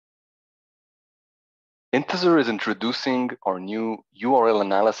Intezer is introducing our new URL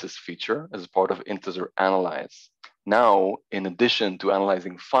analysis feature as part of Intezer Analyze. Now, in addition to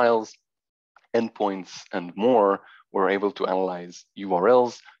analyzing files, endpoints, and more, we're able to analyze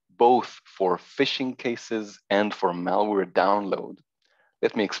URLs, both for phishing cases and for malware download.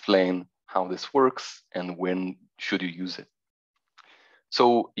 Let me explain how this works and when should you use it.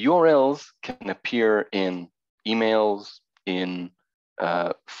 So URLs can appear in emails, in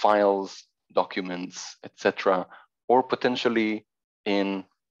files, documents, etc., or potentially in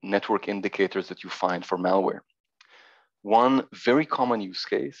network indicators that you find for malware. One very common use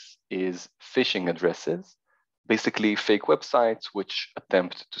case is phishing addresses, basically fake websites which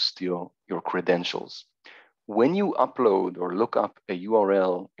attempt to steal your credentials. When you upload or look up a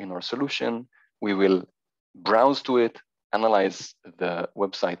URL in our solution, we will browse to it, analyze the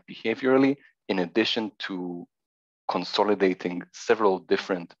website behaviorally, in addition to consolidating several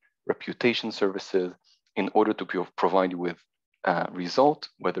different reputation services in order to provide you with a result,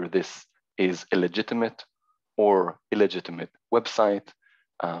 whether this is a legitimate or illegitimate website,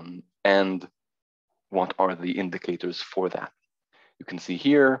 and what are the indicators for that. You can see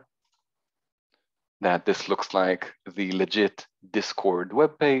here that this looks like the legit Discord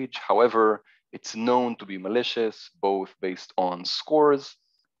webpage. However, it's known to be malicious, both based on scores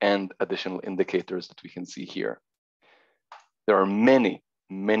and additional indicators that we can see here. There are many,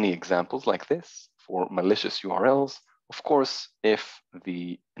 many examples like this for malicious URLs. Of course, if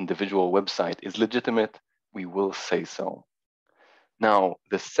the individual website is legitimate, we will say so. Now,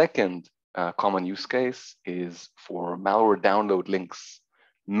 the second common use case is for malware download links.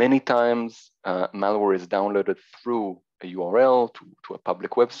 Many times, malware is downloaded through a URL to a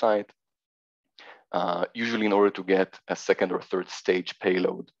public website, usually in order to get a second or third stage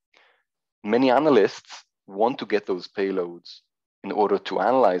payload. Many analysts want to get those payloads in order to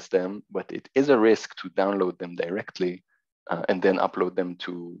analyze them, but it is a risk to download them directly and then upload them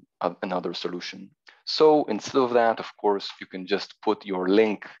to another solution. So instead of that, of course, you can just put your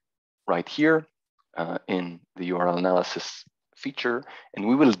link right here in the URL analysis feature, and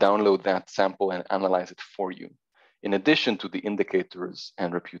we will download that sample and analyze it for you. In addition to the indicators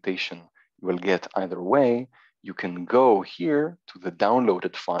and reputation you will get either way, you can go here to the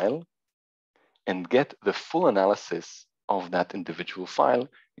downloaded file and get the full analysis of that individual file,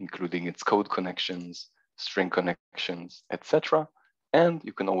 including its code connections, string connections, etc. And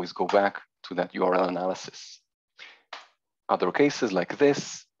you can always go back to that URL analysis. Other cases like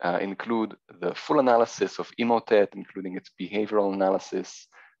this include the full analysis of Emotet, including its behavioral analysis.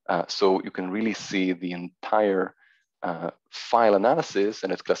 So you can really see the entire file analysis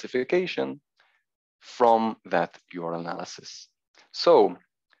and its classification from that URL analysis. So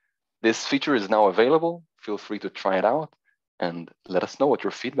this feature is now available. Feel free to try it out and let us know what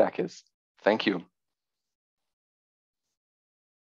your feedback is. Thank you.